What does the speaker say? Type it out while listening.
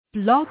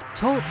Blog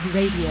Talk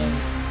Radio.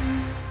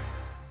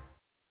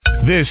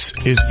 This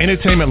is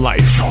Entertainment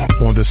Life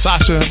on the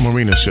Sasha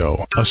Marina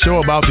Show, a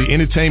show about the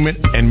entertainment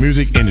and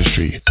music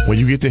industry, where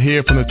you get to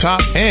hear from the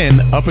top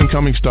and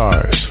up-and-coming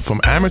stars,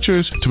 from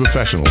amateurs to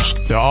professionals.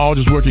 They're all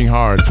just working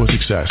hard for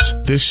success.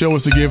 This show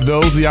is to give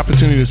those the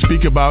opportunity to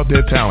speak about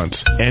their talents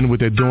and what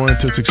they're doing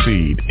to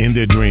succeed in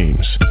their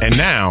dreams. And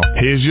now,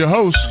 here's your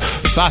host,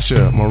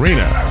 Sasha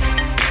Marina.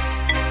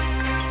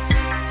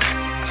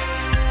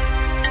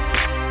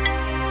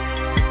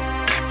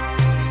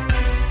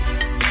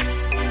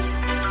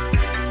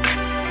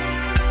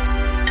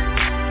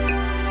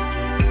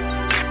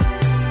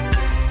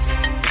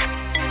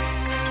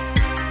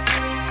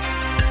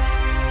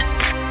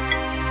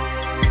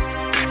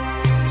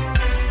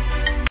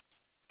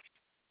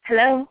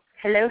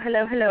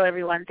 Hello,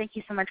 everyone. Thank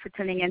you so much for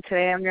tuning in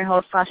today. I'm your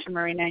host, Sasha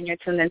Marina, and you're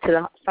tuned into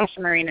the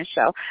Sasha Marina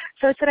Show.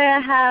 So today I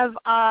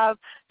have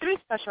three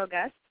special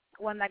guests,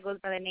 one that goes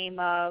by the name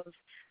of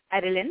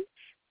LIN,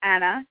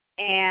 Anna,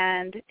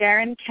 and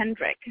Darren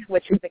Kendrick,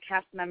 which is the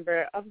cast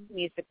member of the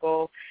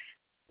musical,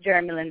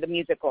 Jeremy Lin, the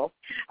musical.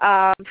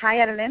 Hi,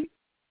 LIN.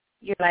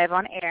 You're live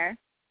on air.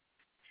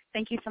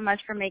 Thank you so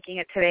much for making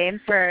it today and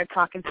for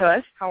talking to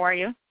us. How are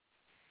you?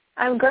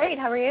 I'm great.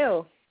 How are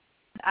you?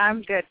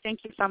 I'm good. Thank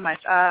you so much.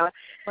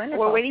 Wonderful.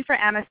 We're waiting for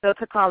Anna still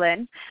to call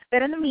in.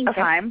 But in the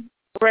meantime,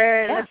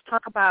 let's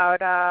talk about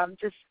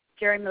just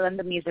Jeremy Lin,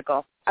 the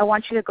musical. I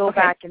want you to go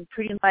back and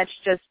pretty much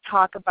just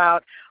talk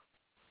about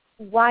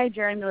why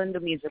Jeremy Lin,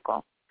 the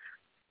musical.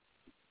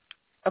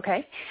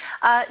 Okay.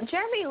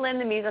 Jeremy Lin,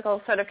 the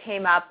musical sort of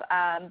came up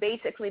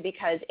basically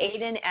because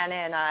Aiden, Anna,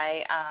 and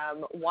I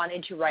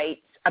wanted to write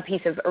a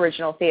piece of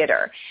original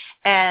theater.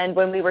 And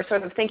when we were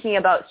sort of thinking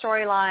about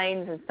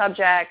storylines and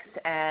subjects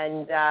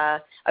and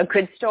a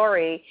good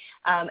story,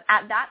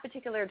 at that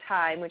particular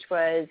time, which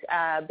was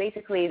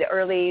basically the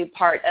early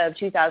part of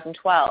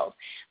 2012,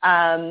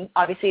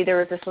 obviously there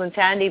was this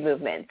Linsanity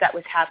movement that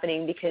was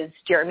happening because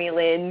Jeremy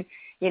Lin,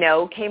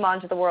 came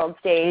onto the world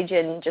stage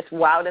and just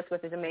wowed us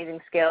with his amazing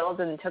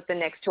skills and took the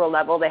Knicks to a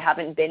level they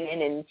haven't been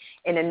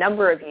in a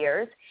number of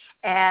years.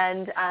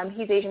 And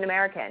he's Asian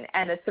American.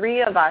 And the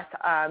three of us,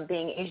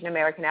 being Asian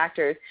American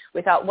actors,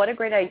 we thought, what a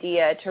great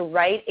idea to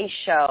write a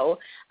show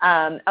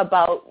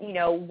about,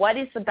 what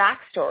is the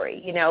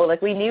backstory?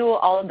 We knew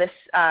all of this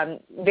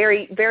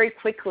very, very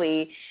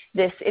quickly.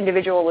 This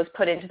individual was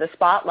put into the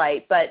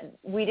spotlight, but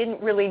we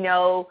didn't really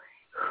know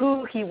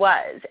who he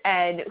was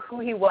and who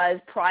he was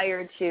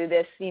prior to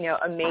this,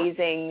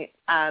 amazing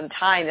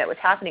time that was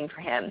happening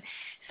for him.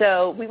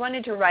 So we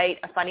wanted to write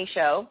a funny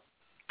show,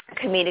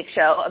 comedic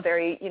show, a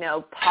very,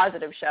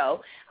 positive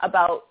show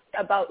about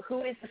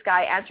who is this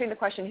guy, answering the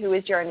question, who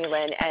is Jeremy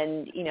Lin,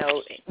 and,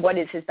 what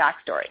is his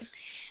backstory.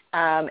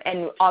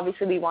 And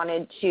obviously we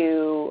wanted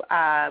to,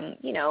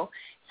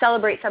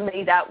 celebrate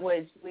somebody that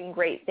was doing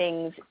great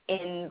things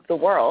in the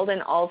world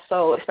and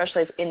also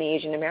especially in the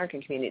Asian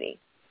American community.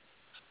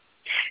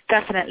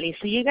 Definitely.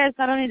 So you guys,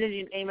 not only did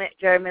you name it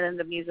Jeremy Lin,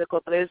 the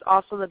musical, but there's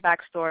also the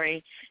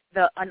backstory,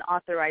 the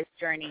unauthorized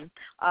journey.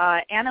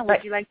 Anna,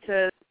 would you like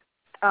to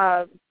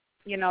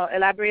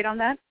elaborate on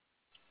that?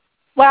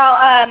 Well,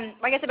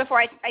 like I said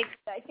before, I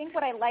think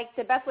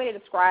the best way to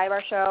describe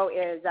our show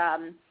is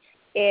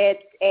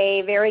it's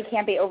a very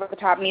campy,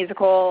 over-the-top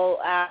musical,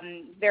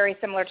 very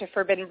similar to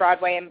Forbidden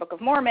Broadway and Book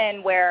of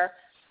Mormon, where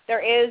there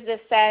is this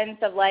sense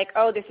of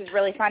this is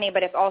really funny,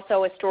 but it's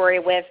also a story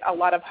with a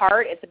lot of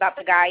heart. It's about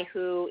the guy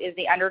who is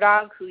the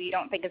underdog, who you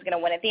don't think is going to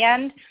win at the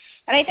end.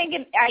 And I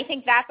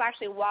think that's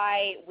actually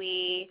why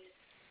we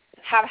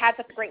have had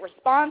such a great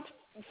response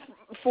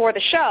for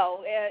the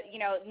show.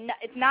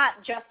 It's not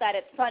just that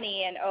it's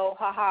funny and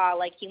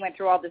he went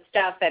through all this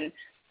stuff and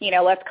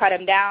let's cut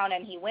him down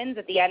and he wins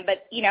at the end,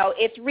 but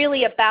it's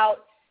really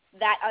about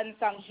that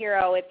unsung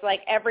hero. It's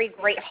like every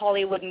great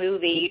Hollywood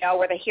movie,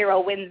 where the hero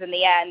wins in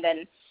the end,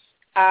 and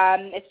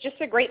it's just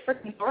a great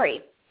freaking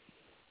story.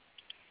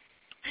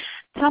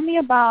 Tell me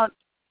about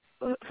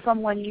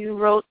from when you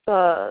wrote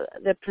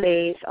the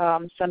plays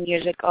some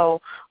years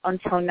ago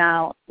until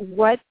now.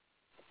 What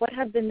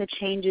have been the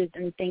changes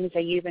and things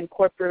that you've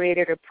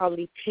incorporated or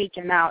probably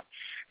taken out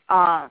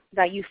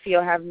that you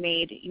feel have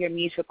made your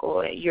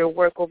musical, your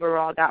work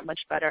overall, that much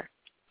better?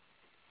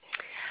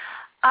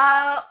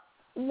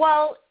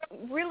 Well,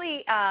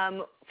 really,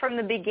 from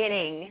the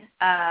beginning,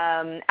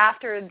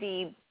 after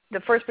the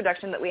first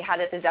production that we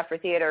had at the Zephyr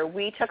Theater,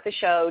 we took the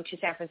show to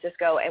San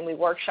Francisco and we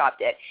workshopped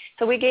it.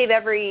 So we gave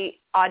every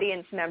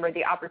audience member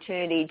the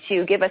opportunity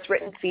to give us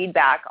written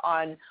feedback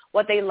on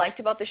what they liked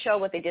about the show,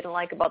 what they didn't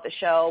like about the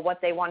show, what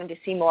they wanted to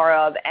see more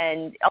of,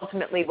 and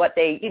ultimately what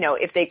they,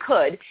 if they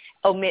could,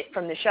 omit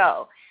from the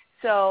show.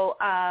 So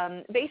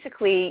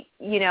basically,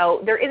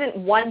 there isn't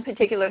one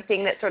particular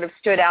thing that sort of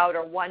stood out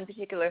or one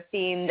particular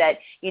theme that,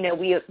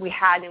 we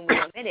had and we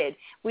omitted.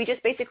 We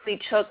just basically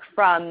took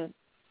from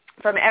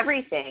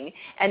everything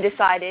and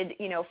decided,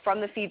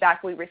 from the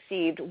feedback we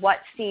received, what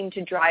seemed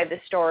to drive the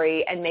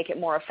story and make it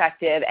more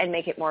effective and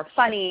make it more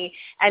funny,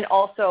 and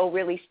also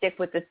really stick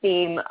with the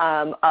theme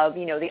of,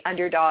 the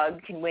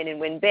underdog can win and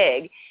win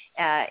big.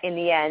 in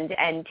the end,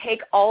 and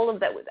take all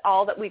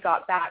that we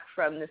got back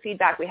from the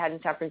feedback we had in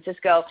San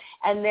Francisco,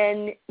 and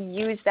then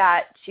use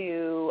that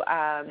to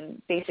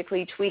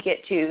basically tweak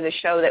it to the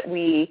show that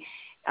we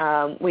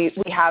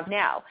have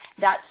now.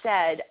 That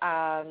said,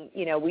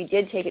 we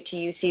did take it to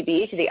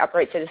UCB, to the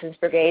Upright Citizens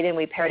Brigade, and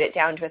we pared it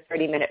down to a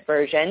 30-minute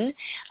version.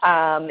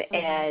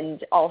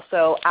 And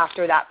also,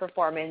 after that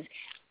performance,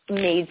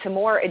 made some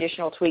more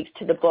additional tweaks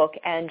to the book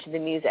and to the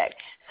music.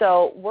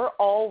 So we're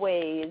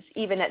always,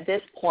 even at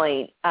this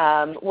point,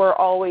 we're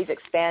always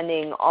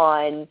expanding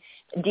on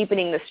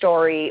deepening the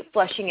story,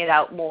 fleshing it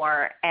out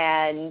more,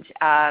 and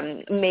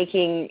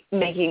making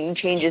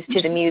changes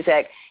to the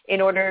music in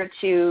order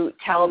to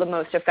tell the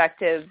most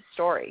effective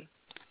story.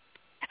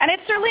 And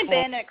it's certainly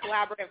been a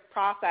collaborative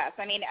process.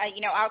 I mean,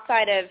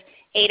 outside of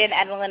Aiden,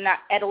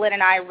 Edelyn,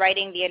 and I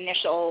writing the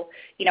initial,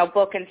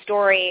 book and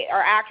story,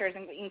 our actors,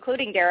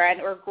 including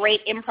Darren, are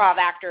great improv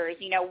actors.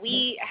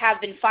 We have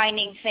been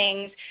finding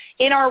things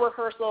in our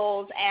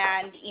rehearsals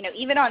and,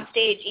 even on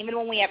stage, even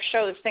when we have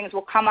shows, things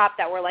will come up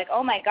that we're like,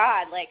 oh, my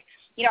God.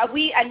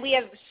 We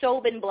have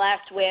so been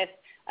blessed with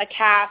a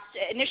cast.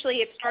 Initially,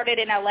 it started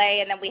in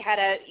LA, and then we had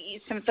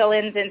some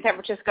fill-ins in San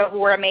Francisco who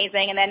were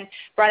amazing, and then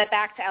brought it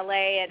back to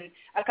LA, and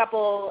a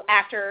couple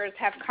actors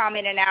have come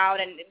in and out,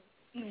 and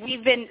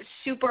we've been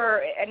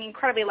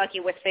incredibly lucky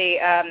with the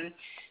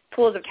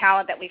pools of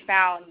talent that we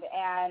found.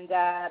 And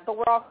but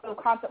we're also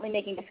constantly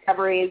making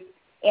discoveries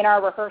in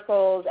our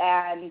rehearsals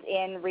and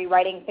in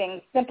rewriting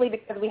things simply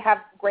because we have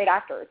great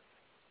actors.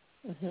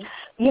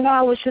 Mm-hmm.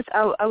 I was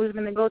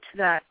going to go to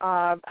that.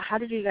 How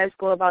did you guys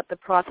go about the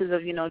process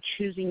of,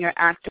 choosing your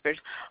actors?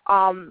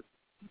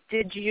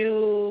 Did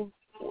you,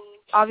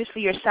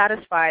 obviously you're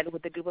satisfied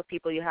with the group of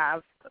people you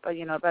have,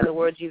 by the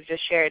words you've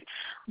just shared,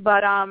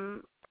 but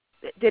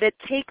did it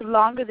take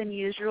longer than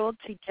usual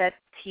to get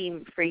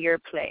team for your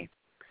play?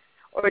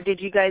 Or did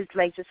you guys,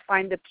 just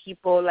find the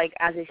people,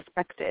 as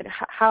expected?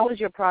 How was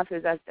your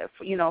process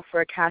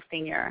for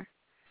casting your...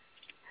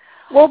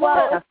 Well,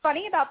 what's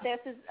funny about this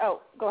is,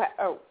 go ahead.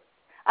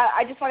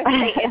 I just wanted to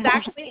say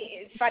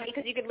it's funny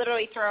because you could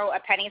literally throw a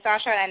penny,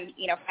 Sasha, and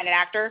find an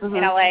actor in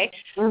LA.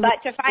 Mm-hmm.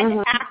 But to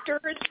find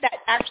actors that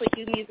actually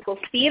do musical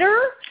theater,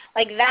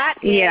 that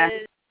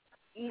is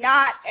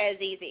not as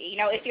easy.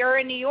 If you're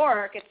in New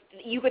York,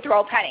 you could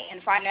throw a penny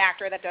and find an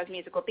actor that does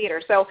musical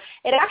theater. So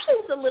it actually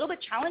was a little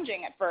bit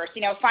challenging at first.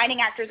 Finding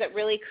actors that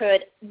really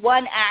could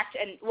one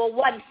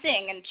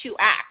sing and two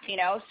act.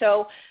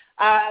 So.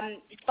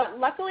 But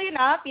luckily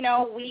enough, we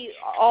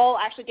all,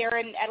 actually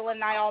Darren, Edelyn,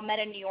 and I all met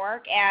in New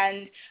York,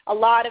 and a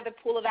lot of the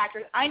pool of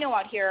actors I know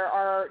out here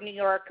are New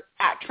York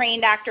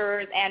trained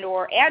actors and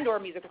or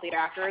musical theater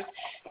actors.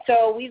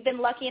 So we've been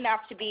lucky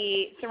enough to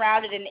be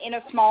surrounded in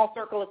a small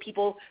circle of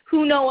people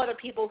who know other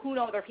people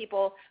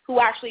who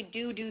actually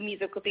do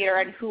musical theater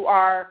and who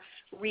are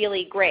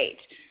really great.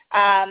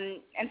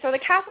 And so the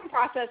casting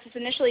process has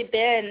initially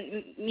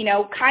been,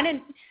 kind of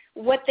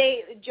what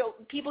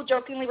people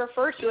jokingly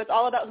refer to. It's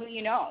all about who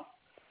you know.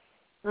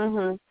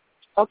 Mhm.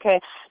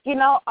 Okay.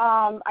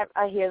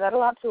 I hear that a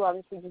lot too,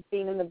 obviously, just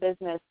being in the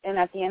business. And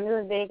at the end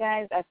of the day,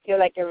 guys, I feel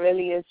like it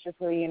really is just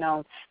who you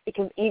know.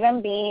 Because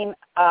even being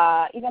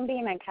a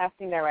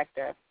casting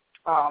director,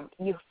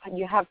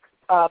 you have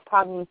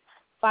problems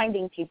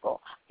finding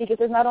people, because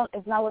it's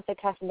not what the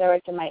casting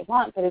director might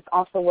want, but it's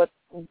also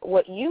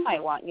what you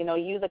might want.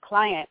 You the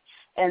client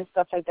and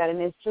stuff like that.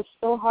 And it's just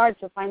so hard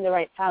to find the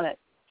right talent.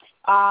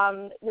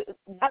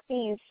 That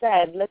being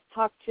said, let's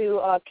talk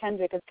to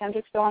Kendrick. Is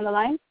Kendrick still on the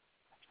line?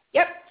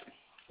 Yep.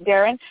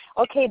 Darren?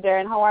 Okay,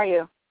 Darren, how are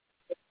you?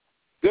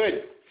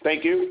 Good,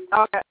 thank you.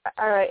 Okay,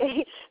 all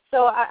right.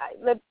 So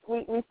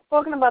we've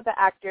spoken about the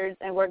actors,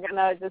 and we're going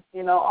to just,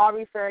 all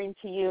referring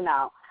to you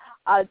now.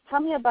 Tell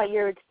me about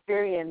your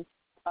experience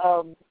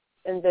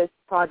in this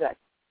project.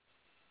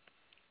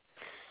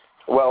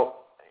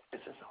 Well,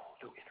 this is a whole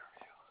new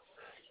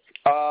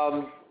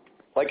interview.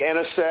 Like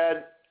Anna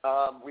said,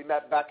 we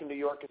met back in New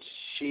York, and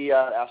she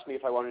asked me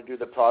if I wanted to do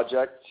the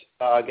project,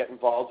 get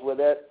involved with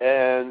it,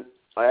 and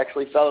I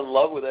actually fell in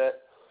love with it.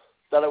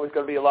 Thought it was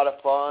going to be a lot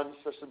of fun,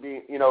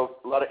 especially a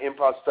lot of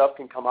improv stuff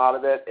can come out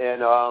of it,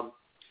 and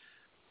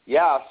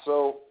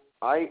so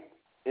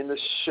in the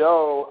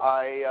show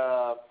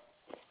I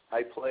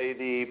play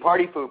the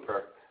party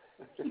pooper,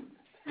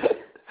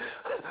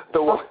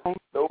 the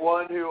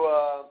one who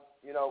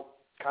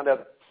kind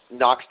of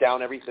knocks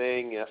down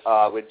everything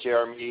with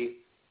Jeremy,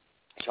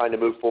 trying to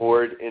move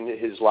forward in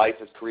his life,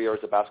 his career as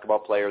a basketball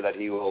player, that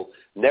he will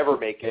never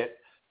make it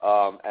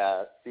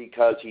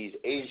because he's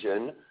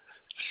Asian.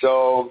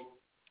 So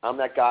I'm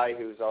that guy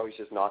who's always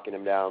just knocking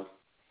him down.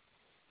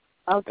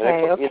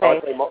 Okay.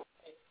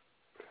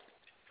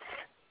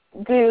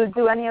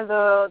 Do any of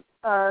the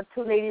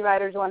two lady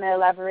writers want to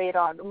elaborate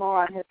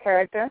more on his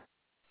character?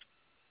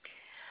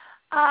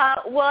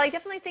 Well, I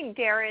definitely think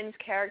Darren's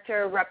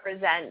character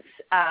represents,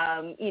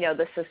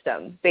 the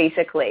system,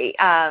 basically.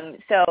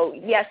 So,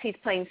 yes, he's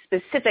playing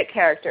specific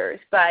characters,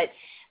 but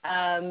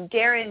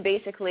Darren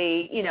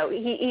basically,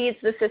 he is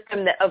the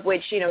system of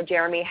which,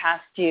 Jeremy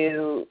has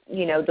to,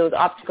 those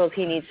obstacles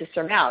he needs to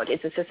surmount.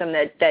 It's a system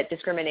that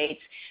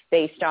discriminates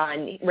based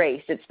on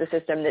race. It's the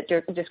system that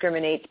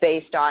discriminates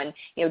based on,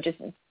 just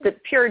the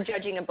pure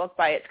judging a book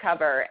by its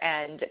cover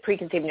and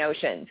preconceived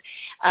notions.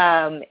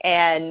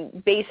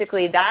 And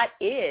basically that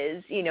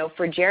is,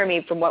 for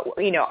Jeremy, from what,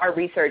 our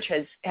research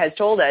has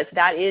told us,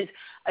 that is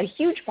a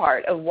huge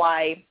part of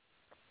why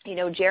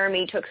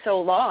Jeremy took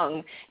so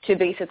long to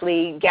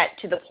basically get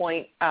to the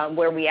point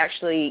where we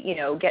actually,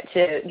 get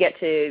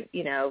to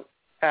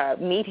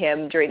meet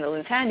him during the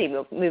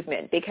Linsanity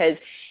movement, because,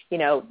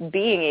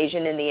 being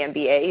Asian in the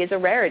NBA is a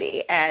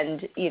rarity.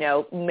 And,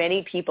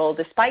 many people,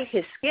 despite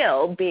his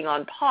skill being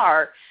on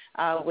par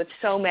with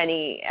so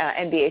many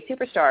NBA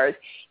superstars,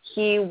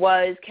 he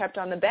was kept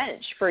on the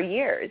bench for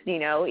years,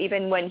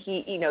 even when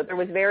he, there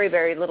was very,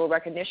 very little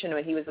recognition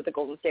when he was with the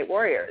Golden State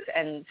Warriors.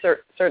 And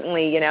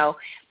certainly,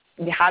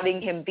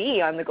 having him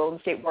be on the Golden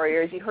State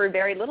Warriors, you heard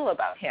very little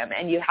about him,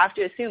 and you have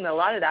to assume a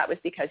lot of that was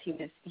because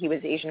he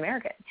was Asian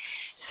American.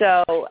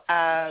 So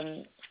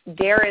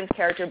Darren's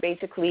character,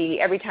 basically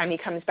every time he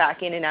comes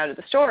back in and out of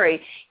the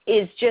story,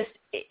 is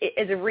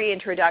a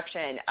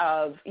reintroduction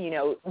of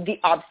the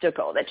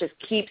obstacle that just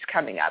keeps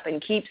coming up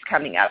and keeps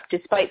coming up,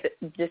 despite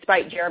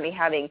Jeremy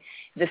having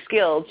the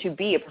skill to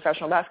be a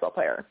professional basketball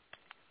player.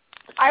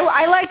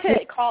 I like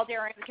to call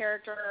Darren's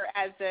character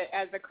as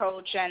the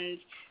coach and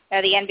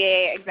the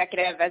NBA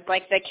executive as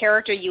like the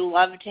character you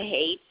love to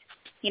hate.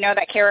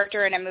 That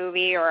character in a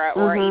movie or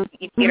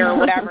theater or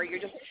whatever.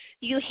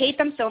 You hate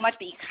them so much,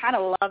 but you kind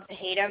of love to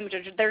hate them.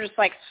 They're just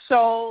like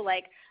so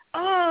like,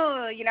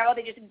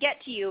 they just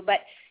get to you. But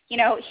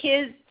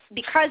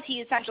because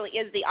he essentially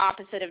is the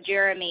opposite of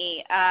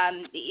Jeremy,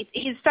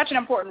 he's such an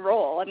important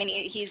role. I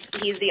mean, he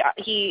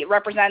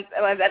represents,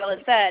 as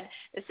Evelyn said,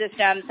 the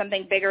system,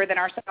 something bigger than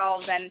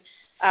ourselves, and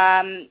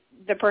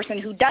the person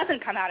who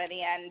doesn't come out at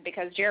the end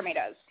because Jeremy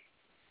does.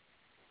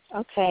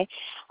 Okay.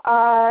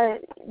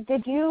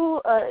 Did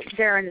you,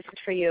 Darren, this is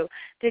for you.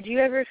 Did you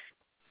ever?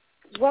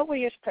 What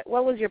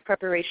was your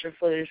preparation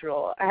for this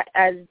role?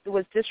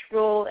 Was this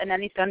role in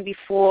anything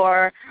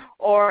before,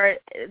 or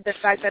the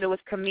fact that it was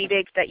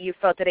comedic, that you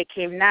felt that it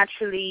came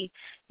naturally?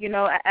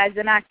 As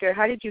an actor,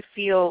 how did you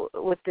feel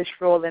with this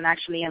role and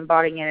actually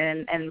embodying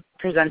it and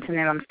presenting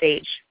it on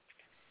stage?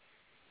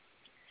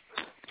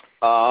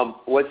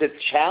 Was it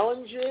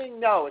challenging?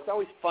 No, it's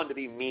always fun to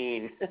be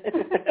mean.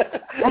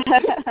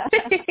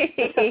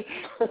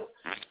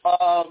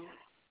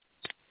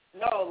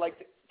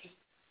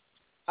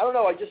 I don't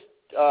know. I just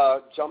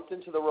jumped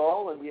into the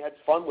role and we had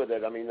fun with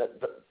it. I mean,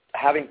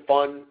 having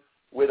fun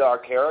with our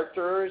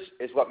characters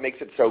is what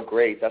makes it so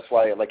great. That's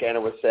why, like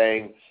Anna was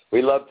saying,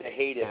 we love to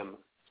hate him,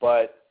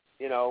 but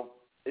it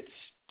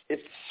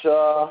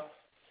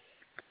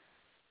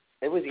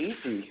was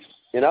easy.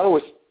 It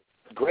was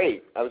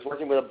great. I was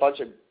working with a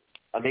bunch of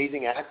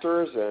amazing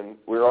actors, and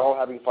we were all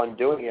having fun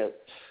doing it.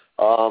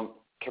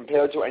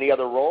 Compared to any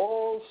other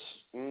roles,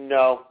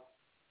 no.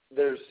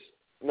 There's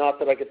not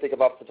that I could think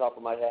of off the top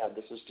of my head.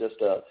 This is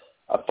just a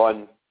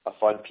fun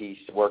piece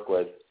to work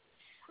with.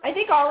 I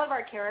think all of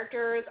our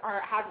characters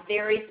have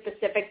very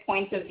specific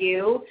points of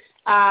view.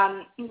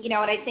 And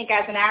I think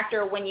as an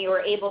actor, when you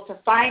are able to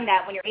find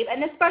that,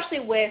 and especially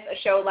with a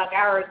show like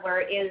ours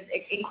where it is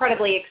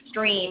incredibly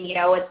extreme,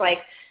 it's like,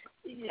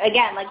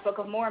 again, like Book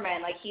of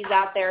Mormon, like he's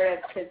out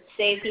there to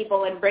save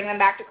people and bring them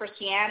back to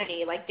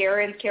Christianity. Like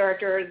Darren's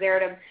character is there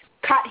to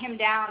cut him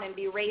down and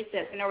be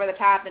racist and over the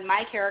top, and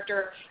my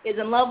character is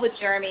in love with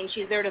Jeremy and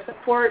she's there to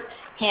support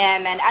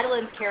him, and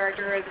Adeline's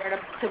character is there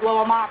to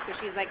blow him off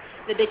because she's like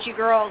the bitchy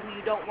girl who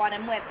you don't want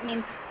him with. I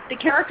mean, the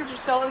characters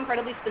are so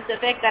incredibly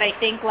specific that I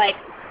think like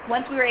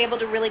once we were able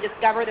to really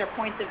discover their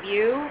points of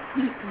view,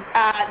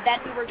 then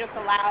we were just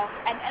allowed,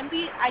 and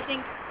we, I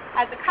think,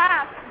 as a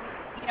cast,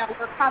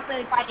 we're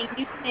constantly finding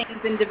new things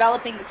and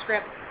developing the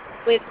script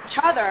with each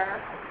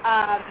other.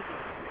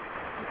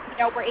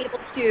 We're able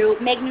to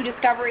make new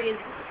discoveries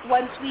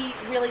once we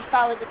really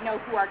solidly know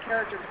who our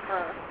characters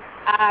were.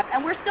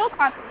 And we're still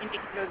constantly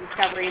making those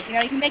discoveries.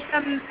 You can make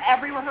them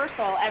every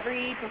rehearsal,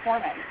 every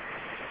performance.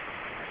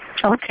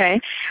 Okay.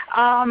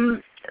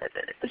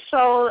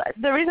 So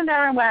the reason,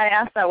 Darren, why I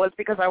asked that was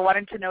because I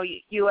wanted to know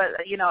you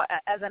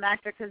as an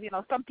actor, because,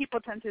 some people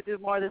tend to do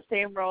more of the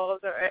same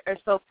roles or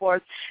so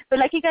forth. But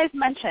like you guys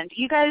mentioned,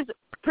 you guys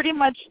pretty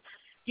much,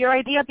 your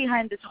idea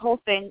behind this whole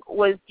thing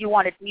was you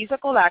wanted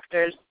musical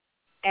actors,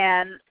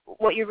 and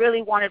what you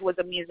really wanted was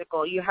a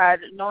musical. You had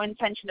no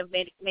intention of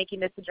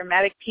making this a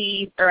dramatic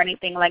piece or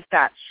anything like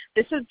that.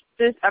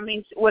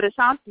 What it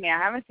sounds to me, I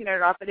haven't seen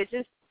it often, it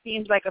just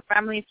seems like a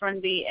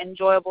family-friendly,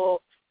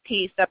 enjoyable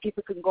piece that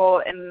people can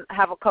go and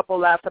have a couple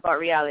laughs about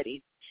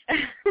reality.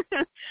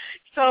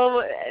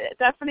 So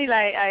definitely,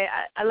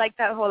 I like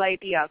that whole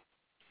idea.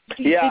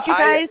 Did you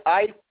guys?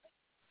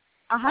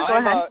 Go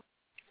ahead.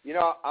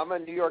 I'm a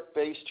New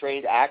York-based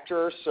trained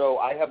actor, so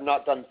I have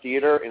not done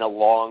theater in a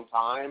long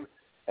time.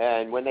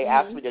 And when they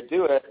asked me to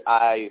do it,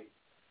 I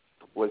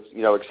was,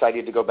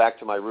 excited to go back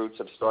to my roots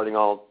of starting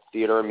all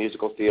theater and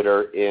musical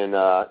theater in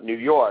New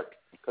York,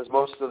 because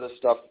most of the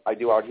stuff I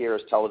do out here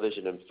is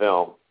television and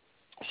film.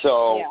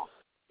 So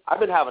I've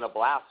been having a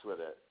blast with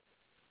it.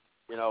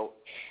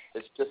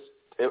 It's just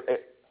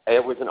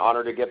it was an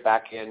honor to get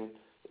back in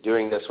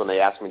doing this when they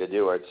asked me to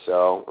do it.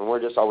 So, and we're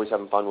just always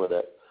having fun with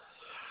it.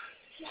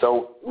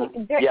 So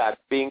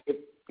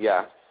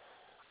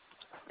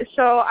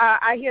So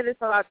I hear this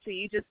a lot too.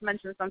 You just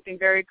mentioned something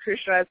very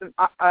crucial as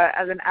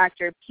an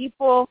actor.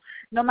 People,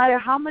 no matter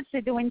how much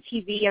they do in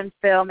TV and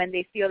film, and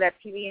they feel that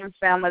TV and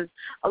film is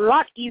a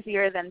lot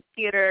easier than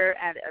theater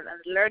and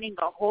learning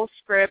the whole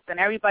script and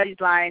everybody's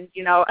lines.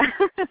 You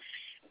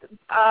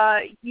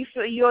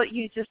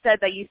just said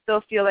that you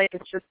still feel like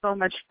it's just so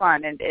much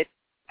fun. And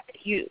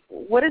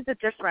what is the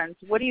difference?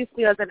 What do you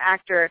feel as an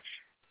actor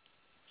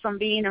from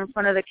being in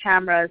front of the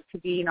cameras to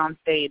being on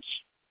stage?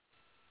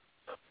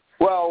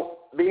 Well,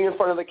 being in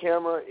front of the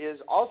camera is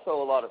also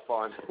a lot of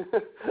fun.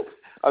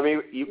 I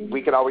mean,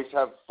 we can always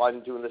have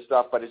fun doing this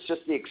stuff, but it's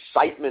just the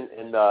excitement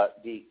and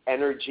the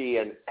energy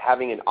and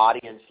having an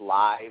audience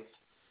live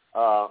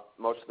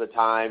most of the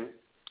time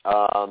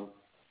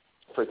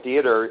for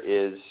theater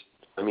is,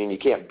 I mean, you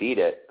can't beat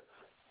it.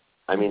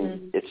 I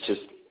mean, it's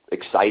just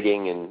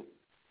exciting, and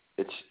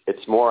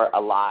it's more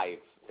alive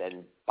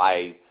than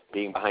by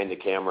being behind the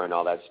camera and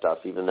all that stuff,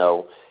 even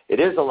though it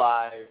is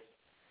alive,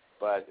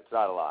 but it's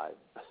not alive,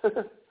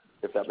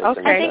 if that makes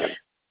any sense.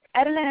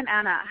 Adeline and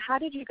Anna, how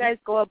did you guys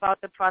go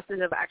about the process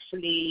of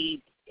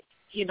actually,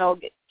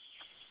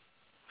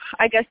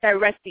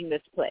 directing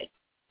this play?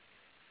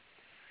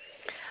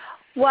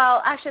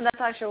 Well, actually, that's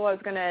actually what I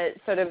was going to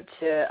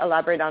to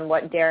elaborate on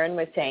what Darren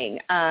was saying.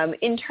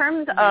 In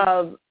terms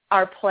of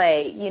our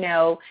play,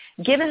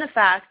 given the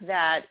fact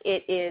that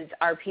it is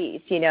our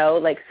piece,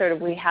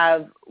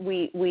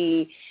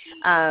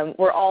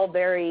 we're all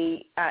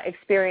very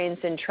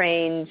experienced and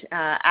trained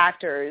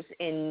actors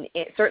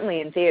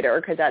certainly in theater,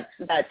 because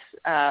that's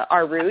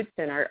our roots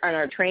and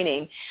our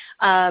training.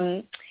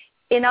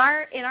 In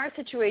our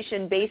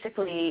situation,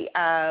 basically,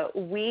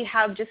 we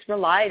have just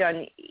relied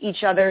on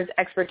each other's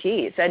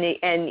expertise and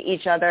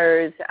each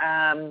other's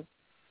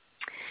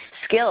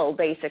skill,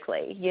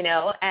 basically,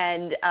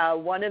 And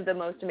one of the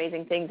most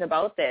amazing things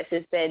about this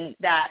has been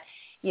that,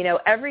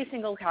 every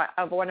single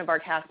one of our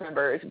cast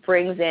members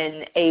brings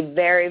in a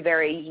very,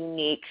 very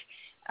unique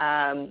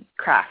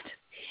craft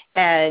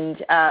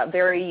and a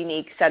very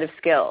unique set of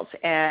skills.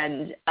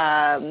 And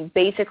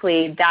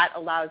basically that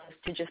allows us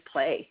to just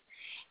play.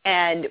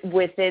 And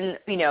within,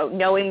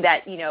 knowing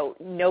that,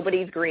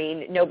 nobody's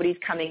green, nobody's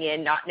coming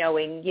in not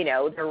knowing,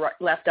 their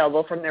left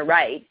elbow from their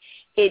right,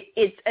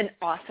 it's an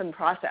awesome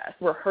process.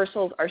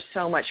 Rehearsals are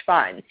so much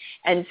fun.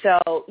 And so,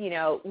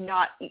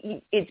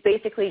 it's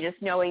basically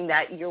just knowing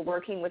that you're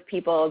working with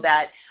people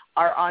that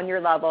are on your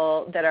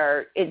level, that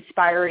are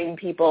inspiring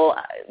people,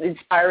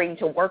 inspiring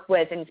to work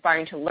with,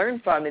 inspiring to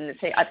learn from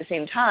at the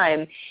same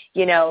time,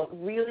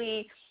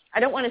 really. I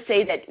don't want to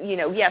say that,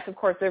 yes, of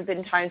course, there have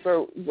been times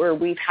where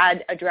we've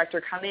had a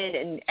director come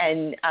in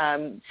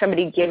and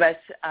somebody give us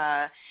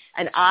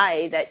an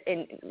eye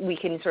and we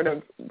can sort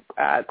of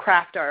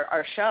craft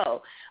our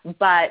show.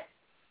 But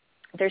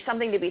there's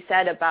something to be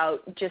said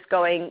about just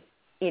going,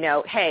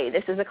 hey,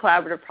 this is a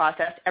collaborative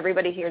process.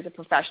 Everybody here is a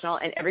professional,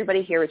 and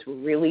everybody here is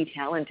really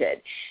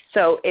talented.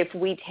 So if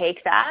we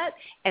take that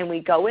and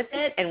we go with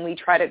it and we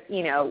try to,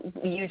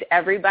 use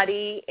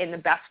everybody in the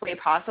best way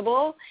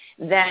possible,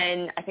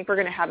 then I think we're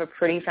going to have a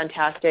pretty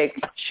fantastic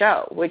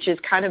show, which has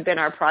kind of been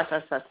our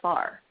process thus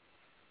far.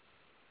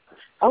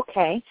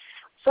 Okay.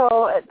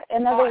 So,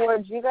 in other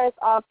words, you guys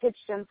all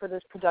pitched in for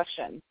this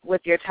production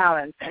with your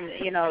talents, and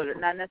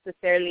not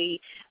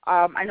necessarily.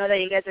 I know that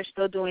you guys are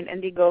still doing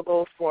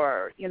Indiegogo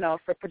for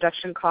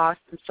production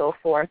costs and so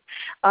forth.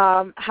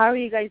 How are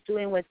you guys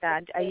doing with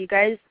that? Are you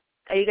guys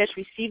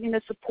receiving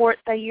the support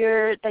that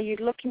you're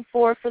looking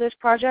for this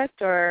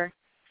project, or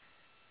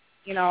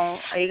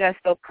are you guys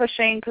still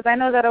pushing? Because I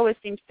know that always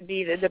seems to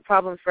be the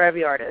problem for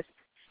every artist.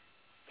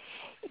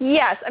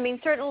 Yes, I mean,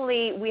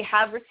 certainly we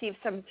have received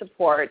some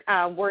support.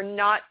 We're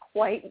not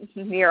quite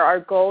near our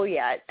goal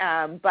yet,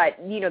 but,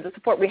 the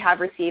support we have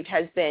received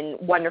has been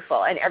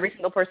wonderful, and every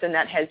single person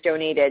that has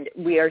donated,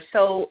 we are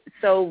so,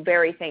 so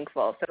very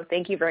thankful. So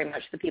thank you very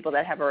much to the people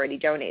that have already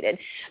donated.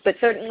 But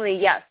certainly,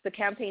 yes, the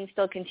campaign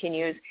still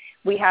continues.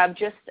 We have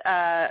just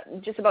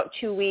about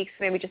 2 weeks,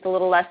 maybe just a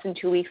little less than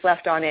 2 weeks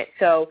left on it.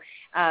 So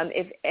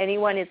if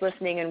anyone is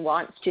listening and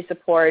wants to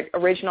support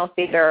original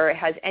theater,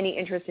 has any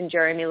interest in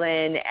Jeremy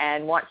Lin,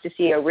 and wants to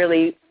see a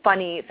really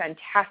funny,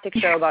 fantastic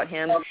show about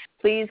him,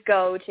 please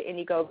go to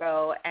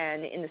Indiegogo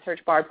and in the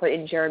search bar put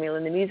in Jeremy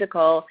Lin the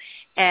Musical.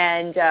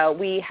 And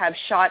we have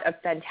shot a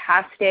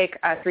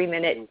fantastic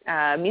 3-minute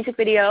music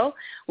video,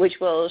 which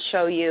will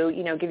show you,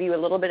 give you a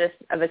little bit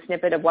of a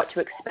snippet of what to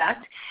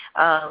expect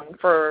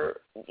from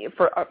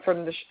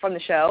the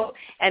show,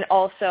 and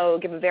also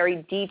give a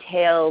very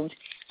detailed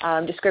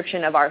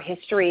description of our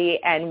history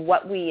and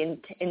what we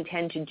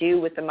intend to do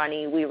with the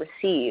money we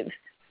receive.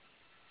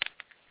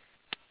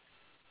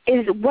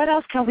 is what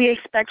else can we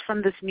expect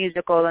from this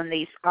musical in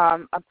these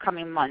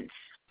upcoming months?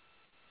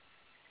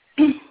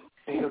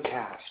 Bigger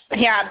cast.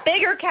 Yeah,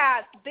 bigger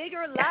cast,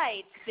 bigger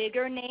lights,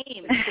 bigger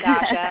names,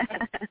 Sasha.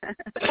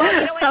 Well,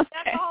 you know what?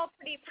 That's all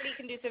pretty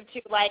conducive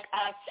to like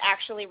us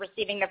actually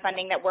receiving the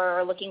funding that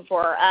we're looking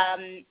for.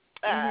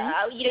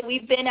 You know,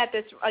 we've been at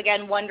this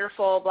again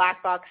wonderful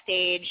black box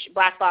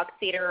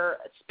theater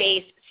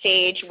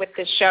stage with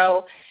this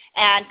show.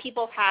 And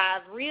people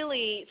have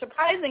really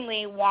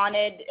surprisingly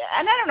wanted,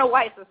 and I don't know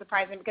why it's so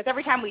surprising, because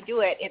every time we do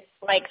it, it's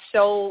like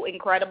so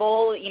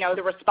incredible. You know,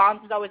 the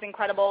response is always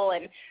incredible.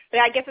 But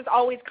I guess it's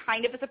always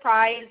kind of a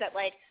surprise that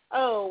like,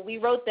 oh, we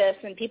wrote this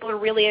and people are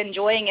really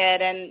enjoying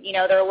it, and, you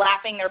know, they're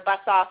laughing their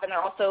butts off and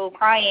they're also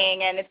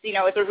crying, and it's, you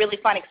know, it's a really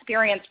fun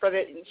experience for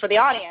the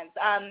audience.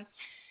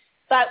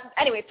 But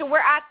anyway, so we're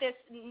at this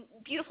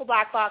beautiful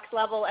black box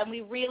level, and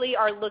we really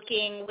are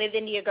looking with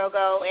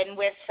Indiegogo and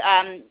with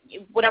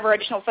whatever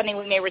additional funding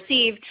we may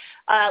receive,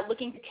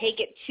 looking to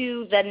take it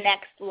to the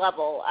next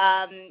level.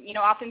 You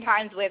know,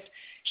 oftentimes with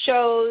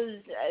shows,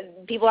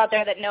 people out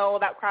there that know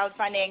about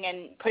crowdfunding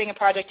and putting a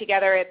project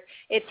together,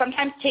 it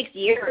sometimes takes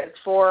years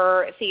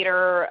for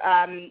theater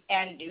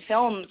and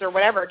films or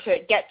whatever to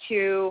get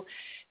to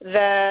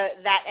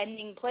that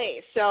ending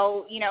place.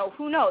 So, you know,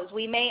 who knows?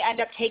 We may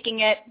end up taking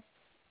it.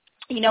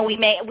 You know, we've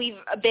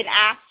been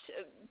asked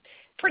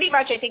pretty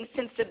much, I think,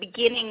 since the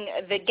beginning,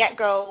 the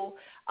get-go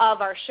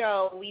of our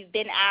show, we've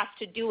been asked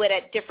to do it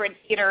at different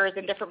theaters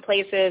and different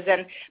places.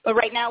 But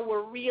right now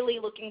we're really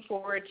looking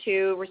forward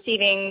to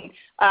receiving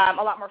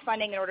a lot more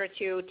funding in order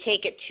to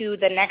take it to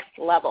the next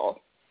level.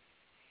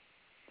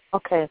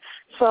 Okay.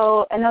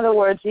 So, in other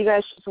words, you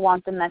guys just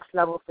want the next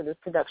level for this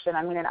production.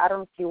 I mean, and I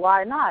don't see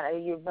why not.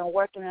 You've been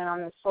working on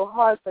this so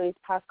hard for these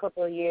past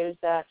couple of years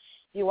that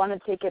you want to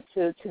take it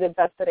to the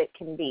best that it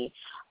can be.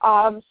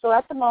 So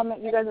at the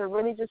moment, you guys are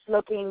really just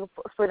looking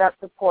for that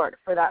support,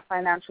 for that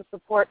financial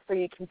support, so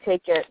you can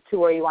take it to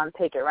where you want to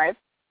take it, right?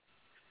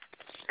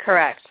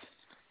 Correct.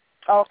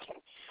 Okay.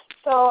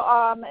 So,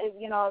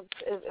 you know,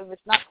 if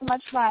it's not too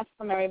much to ask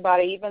from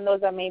everybody, even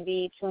those that may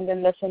be tuned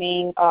in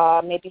listening,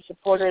 maybe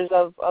supporters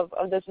of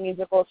this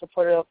musical,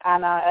 supporters of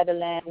Anna,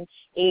 Adeline,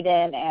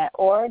 Aiden,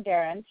 or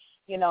Darren,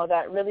 you know,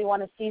 that really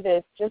want to see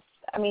this, just,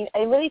 I mean, I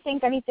really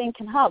think anything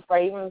can help,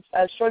 right? Even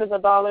as short as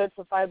 $1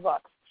 to $5.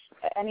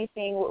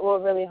 Anything will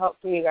really help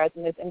for you guys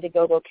in this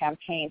Indiegogo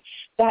campaign.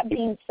 That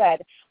being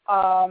said,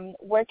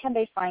 where can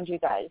they find you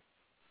guys?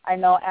 I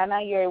know,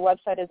 Anna, your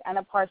website is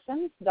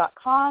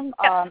annaparsons.com.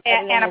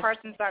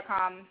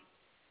 Annaparsons.com.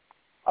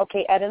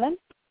 Okay, Adeline?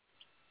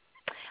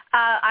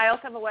 I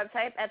also have a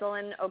website,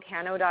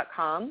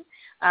 edelineocano.com.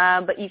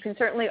 But you can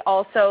certainly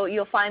also,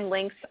 you'll find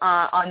links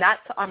on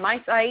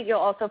my site. You'll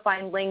also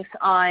find links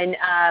on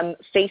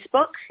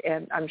Facebook.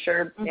 And I'm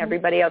sure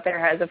everybody out there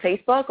has a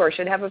Facebook or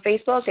should have a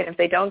Facebook. And if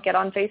they don't, get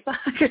on Facebook.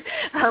 But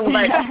get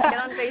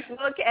on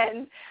Facebook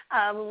and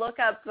look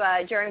up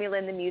Jeremy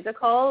Lin the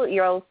Musical.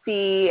 You'll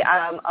see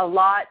a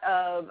lot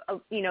of,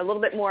 you know, a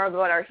little bit more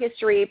about our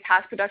history,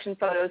 past production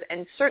photos,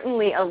 and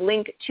certainly a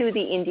link to the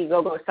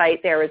Indiegogo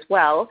site there as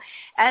well.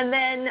 And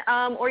then,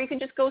 or you can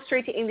just go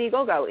straight to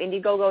Indiegogo,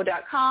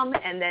 indiegogo.com,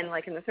 and then,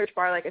 like in the search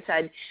bar, like I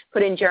said,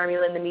 put in Jeremy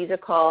Lin the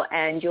Musical,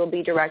 and you'll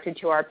be directed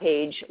to our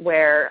page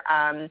where,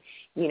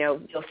 you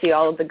know, you'll see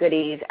all of the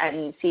goodies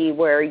and see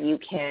where you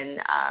can,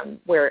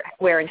 where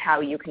and how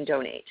you can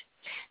donate.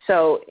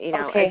 So, you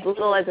know, as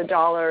little as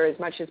 $1, as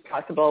much as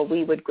possible,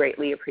 we would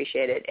greatly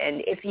appreciate it.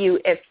 And if you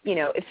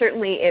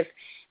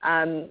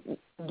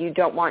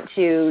don't want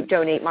to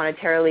donate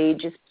monetarily,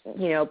 just,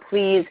 you know,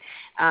 please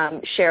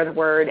share the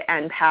word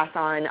and pass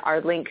on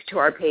our link to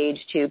our page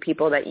to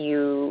people that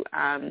you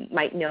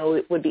might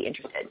know would be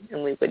interested,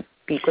 and we would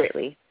be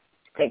greatly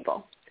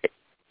thankful.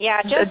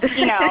 Yeah, just,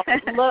 you know,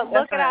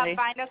 look it up.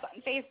 Find us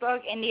on Facebook,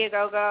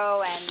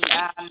 Indiegogo,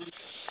 and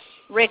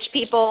rich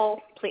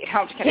people. Please,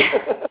 no, I'm just kidding.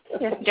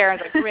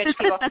 Darren's like, rich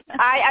people.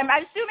 I'm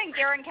assuming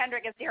Darren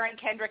Kendrick is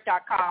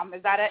DarrenKendrick.com.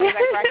 Is that it? Is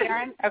that correct,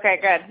 Darren? Okay,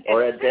 good.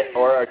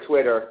 Or our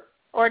Twitter.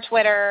 Or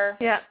Twitter.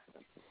 Yeah.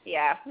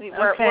 Yeah,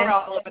 we're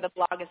all over the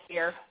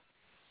blogosphere.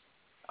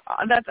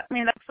 That's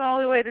the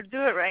only way to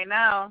do it right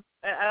now.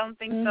 I don't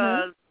think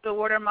the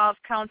word of mouth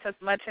counts as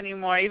much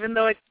anymore, even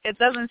though it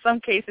does in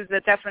some cases.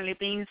 It definitely,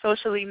 being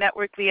socially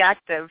networkly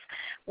active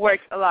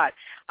works a lot.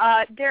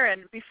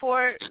 Darren,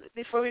 before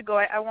we go,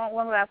 I want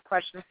one last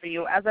question for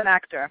you as an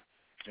actor.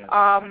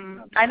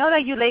 I know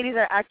that you ladies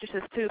are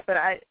actresses too, but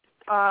I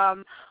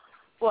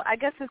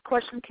guess this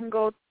question can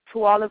go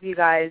to all of you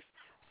guys.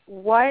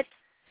 What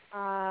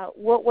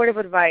word of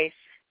advice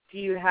do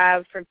you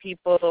have for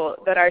people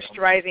that are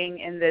striving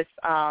in this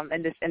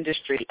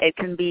industry? It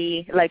can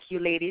be like you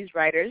ladies,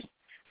 writers,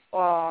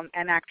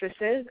 and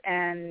actresses,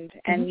 and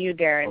you,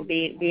 Darren,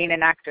 being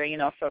an actor, you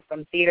know, so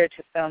from theater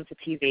to film to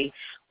TV.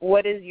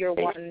 What is your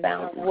one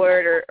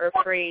word or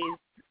phrase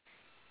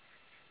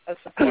of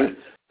support?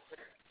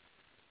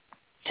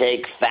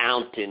 Take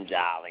Fountain,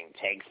 darling.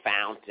 Take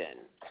Fountain.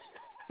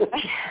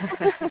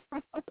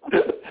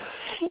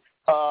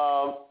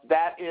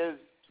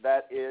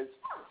 That is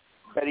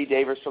Betty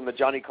Davis from the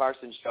Johnny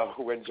Carson show.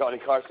 When Johnny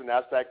Carson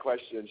asked that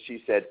question,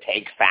 she said,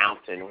 "Take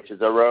Fountain," which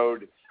is a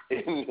road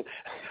in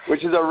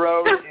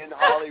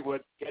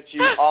Hollywood. Gets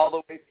you all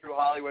the way through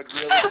Hollywood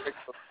really quickly.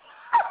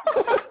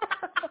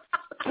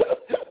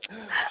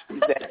 She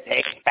said,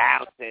 "Take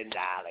Fountain,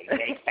 darling.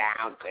 Take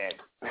Fountain."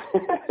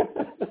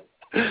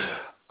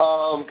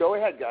 Go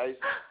ahead, guys.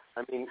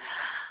 I mean,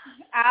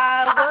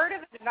 word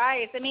of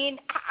advice. I mean,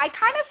 I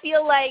kind of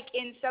feel like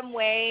in some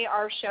way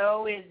our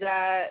show is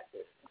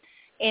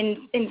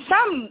in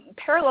some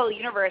parallel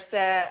universe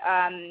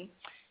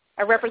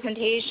a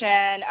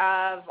representation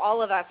of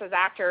all of us as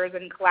actors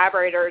and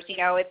collaborators. You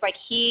know, it's like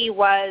he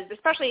was,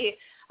 especially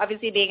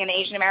obviously being an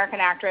Asian American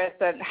actress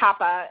at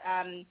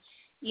Hapa.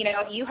 You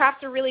know, you have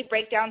to really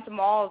break down some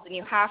walls, and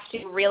you have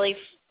to really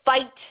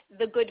fight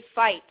the good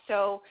fight.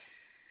 So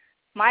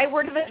my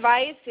word of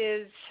advice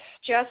is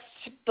just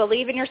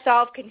believe in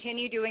yourself,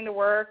 continue doing the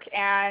work,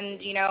 and,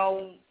 you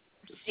know,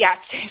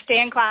 stay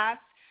in class.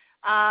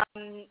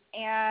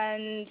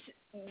 And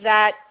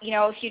that, you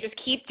know, if you just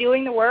keep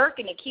doing the work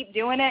and you keep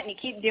doing it and you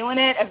keep doing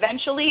it,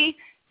 eventually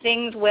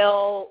things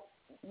will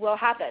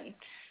happen.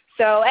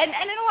 So, and in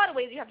a lot of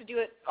ways you have to do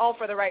it all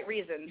for the right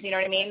reasons, you know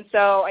what I mean?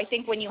 So I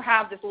think when you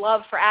have this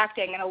love for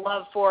acting and a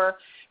love for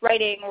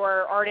writing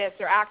or artists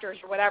or actors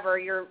or whatever,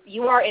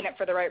 you are in it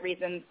for the right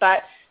reasons.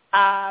 But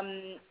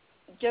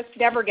just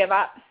never give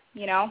up,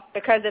 you know,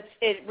 because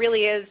it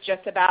really is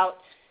just about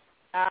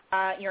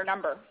your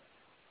number.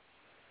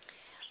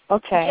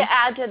 Okay. To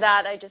add to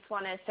that, I just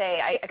want to say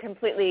I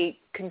completely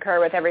concur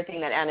with everything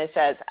that Anna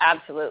says,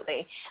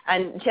 absolutely.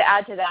 And to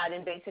add to that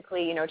and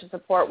basically, you know, to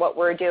support what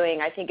we're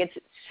doing, I think it's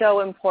so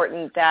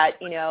important that,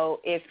 you know,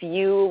 if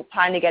you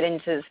plan to get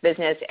into this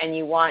business and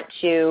you want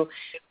to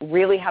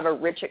really have a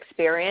rich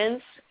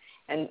experience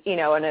and, you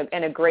know,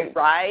 and a great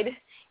ride,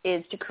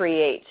 is to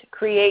create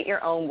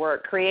your own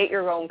work, create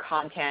your own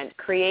content,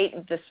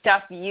 create the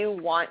stuff you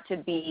want to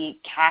be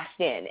cast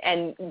in,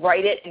 and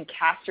write it and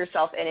cast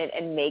yourself in it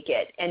and make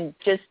it. And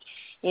just,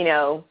 you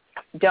know,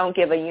 don't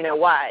give a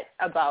you-know-what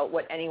about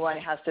what anyone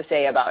has to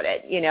say about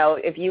it. You know,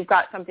 if you've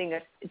got something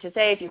to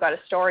say, if you've got a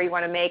story you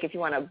want to make, if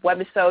you want a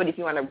webisode, if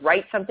you want to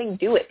write something,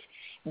 do it.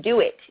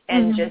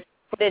 And just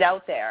put it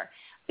out there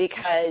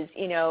because,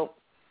 you know,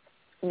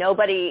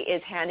 nobody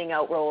is handing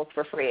out roles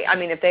for free. I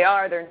mean, if they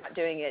are, they're not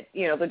doing it,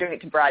 you know, they're doing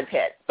it to Brad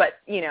Pitt. But,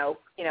 you know,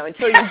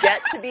 until you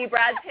get to be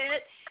Brad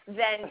Pitt,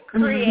 then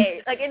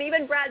create. Like, and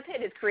even Brad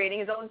Pitt is creating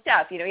his own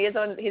stuff. You know, he has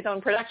his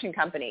own production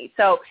company.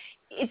 So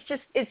it's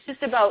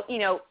just about, you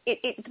know,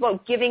 it's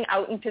about giving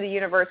out into the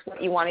universe what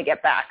you want to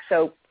get back.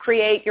 So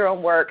create your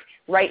own work,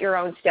 write your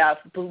own stuff,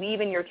 believe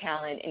in your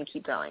talent, and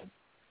keep going.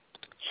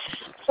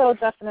 So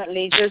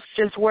definitely,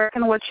 just work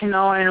on what you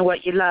know and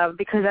what you love,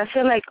 because I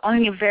feel like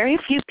only very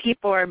few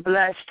people are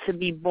blessed to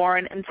be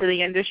born into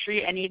the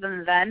industry, and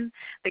even then,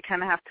 they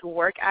kind of have to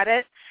work at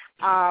it.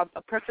 A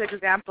perfect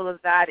example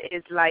of that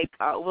is like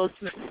Will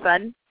Smith's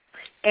son,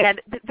 and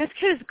this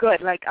kid is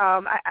good. Like,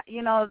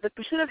 you know, The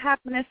Pursuit of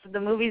Happiness, the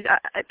movies.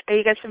 Are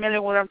you guys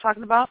familiar with what I'm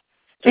talking about?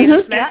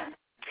 Jaden Smith. Yeah.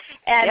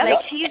 And yep.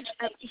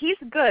 Like he's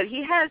good.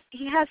 He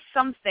has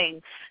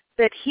something.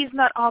 That he's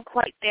not all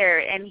quite there,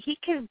 and he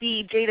can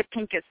be Jada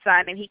Pinkett's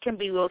son, and he can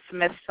be Will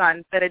Smith's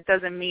son, but it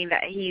doesn't mean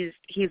that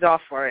he's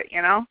off for it,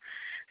 you know.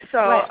 So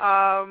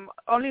right.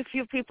 Only a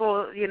few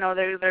people, you know,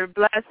 they're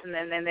blessed, and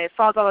then they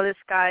fall out of the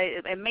sky.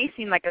 It may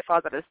seem like it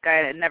falls out of the sky,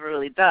 and it never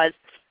really does.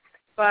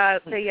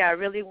 But yeah,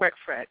 really work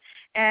for it.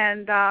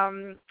 And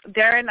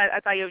Darren, I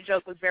thought your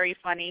joke was very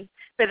funny,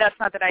 but that's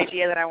not the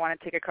idea that I want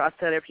to take across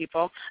to other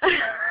people. So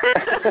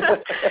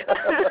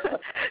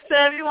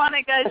if you want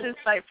to, guys, just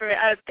fight for it.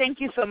 Thank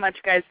you so much,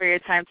 guys, for your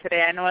time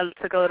today. I know it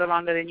took a little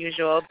longer than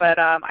usual, but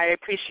I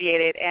appreciate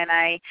it, and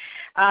I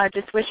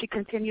just wish you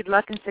continued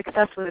luck and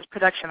success with this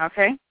production,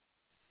 okay?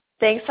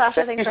 Thanks,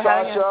 Sasha. Thanks for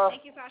having us.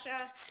 Thank you,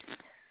 Sasha.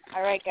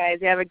 All right, guys.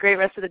 You have a great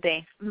rest of the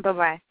day.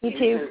 Bye-bye. You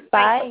too.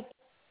 Bye.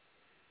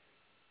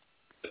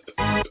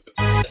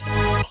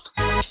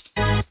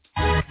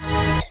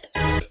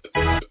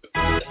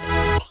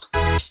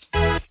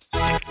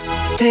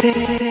 Take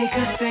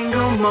a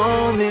single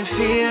moment,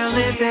 feel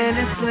it, then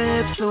it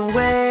slips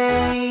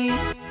away.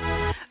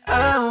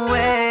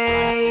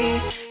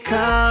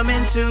 Come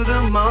into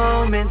the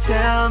moment,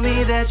 tell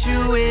me that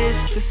you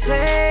wish to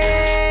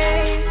stay.